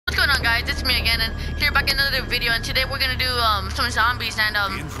guys, it's me again, and here back in another video, and today we're gonna do some zombies, and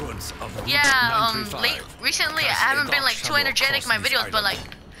recently I haven't been like too energetic in my videos, but like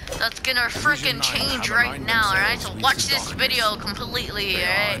that's gonna freaking change right now. Alright, so watch this video completely.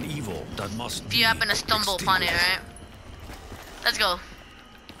 Alright, if you happen to stumble upon it. Alright, let's go.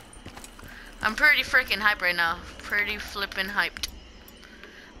 I'm pretty freaking hyped right now, pretty flippin' hyped.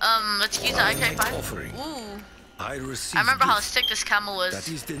 Let's use the IK5. Ooh, I remember how sick this camel was. That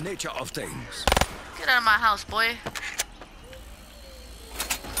is the nature of things. Get out of my house, boy.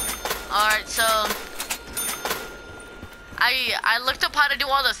 Alright, so I looked up how to do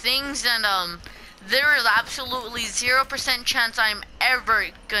all the things, and there is absolutely 0% chance I'm ever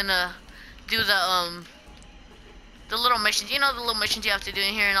gonna do the little missions. You know, the little missions you have to do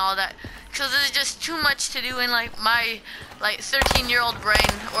in here and all that. Because there's just too much to do in like my 13-year-old brain,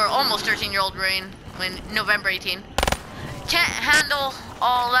 or almost 13-year-old brain, when November 18. Can't handle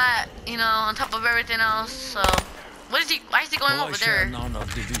all that, you know, on top of everything else. So, what is he? Why is he going over there? None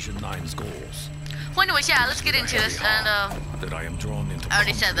of Division 9's goals. Well, anyways, yeah, let's get into this. And that I am drawn into. I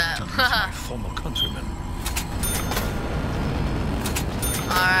already said that. My former countrymen.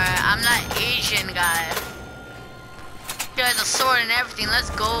 Alright, I'm that Asian guy. He has a sword and everything. Let's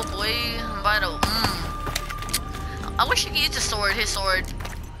go, boy. I'm about to. I wish he could use the sword, his sword.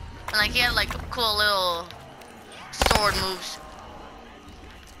 And like he had like cool little sword moves.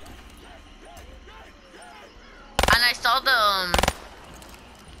 And I saw the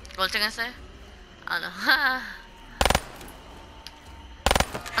what was I gonna say? I don't know.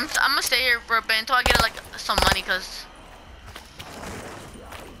 I'm gonna stay here for a bit until I get like some money, cause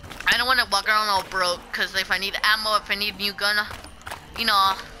I don't want to walk around all broke. Cause if I need ammo, if I need a new gun, you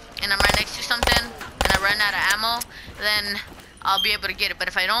know, and I'm right next to something, and I run out of ammo, then I'll be able to get it. But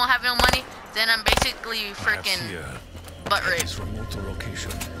if I don't have no money, then I'm basically freaking butt raped.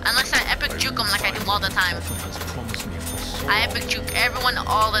 Unless I epic juke them like I do all the time. I epic juke everyone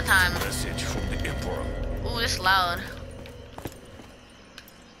all the time. Ooh, this loud.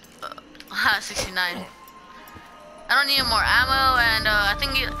 69. I don't need more ammo, and I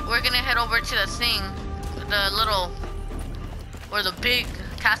think we're gonna head over to the thing, the little, or the big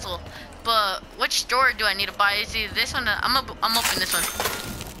castle. But which store do I need to buy? Is it this one? I'm opening this one.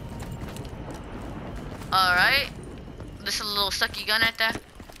 All right, this is a little sucky gun right there.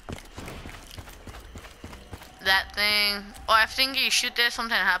 That thing. Oh, I think you shoot this,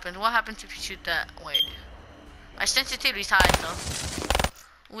 something happens. What happens if you shoot that? Wait, my sensitivity's high, so.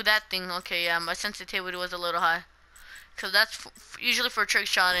 Ooh, that thing. Okay, yeah, my sensitivity was a little high. Cause that's usually for trick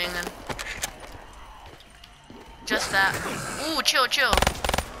shotting and just that. Ooh, chill.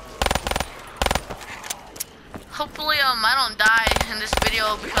 Hopefully, I don't die in this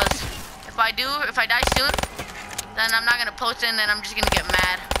video, because if I die soon, then I'm not gonna post it, and then I'm just gonna get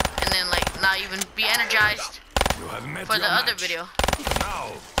mad, and then like not even be energized for the other video.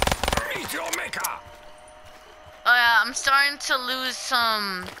 Now, meet your maker. Oh yeah, I'm starting to lose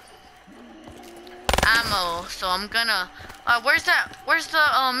some ammo, so I'm gonna where's the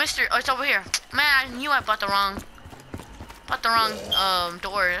Mr. Oh, it's over here. Man, I knew I bought the wrong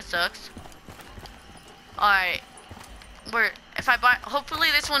door. That sucks. Alright, if I buy,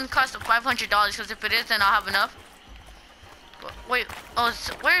 hopefully this one costs $500, because if it is, then I'll have enough. Wait, oh,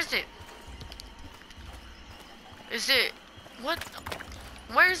 where is it? What?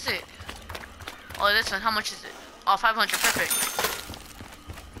 Where is it? Oh, this one. How much is it? Oh, 500. Perfect.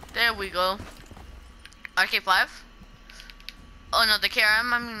 There we go. RK5. Oh no, the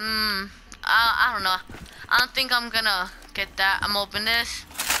KRM. I don't know. I don't think I'm gonna get that. I'm open this.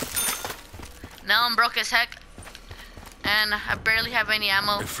 Now I'm broke as heck, and I barely have any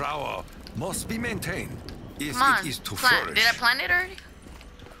ammo. The flower must be maintained. Come on, it is to plant. flourish. Did I plant it already?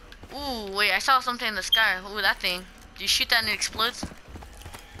 Ooh, wait, I saw something in the sky. Ooh, that thing. You shoot that and it explodes?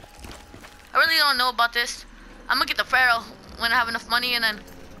 I really don't know about this. I'm gonna get the Pharaoh when I have enough money, and then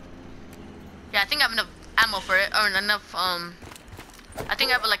yeah, I think I have enough ammo for it, or enough I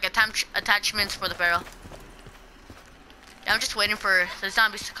think I have like attachments for the Pharaoh. Yeah, I'm just waiting for the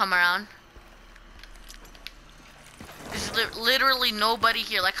zombies to come around. There's literally nobody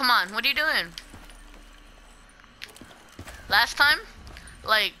here. Like, come on, what are you doing? Last time,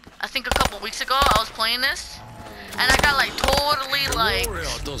 like I think a couple weeks ago, I was playing this, and I got like totally like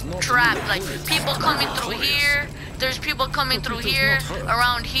trapped. Like people coming through here, there's people coming through here,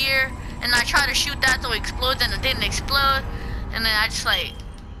 around here, and I tried to shoot that so it explodes, and it didn't explode. And then I just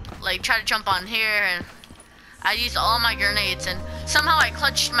like tried to jump on here, and I used all my grenades, and somehow I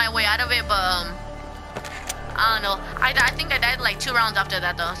clutched my way out of it. But I don't know. I think I died like 2 rounds after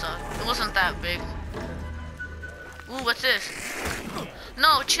that though, so it wasn't that big. Ooh, what's this?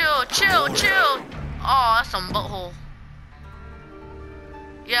 No, chill, chill, chill. Oh, that's some butthole.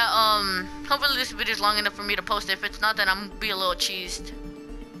 Yeah, hopefully this video is long enough for me to post it. If it's not, then I'm gonna be a little cheesed.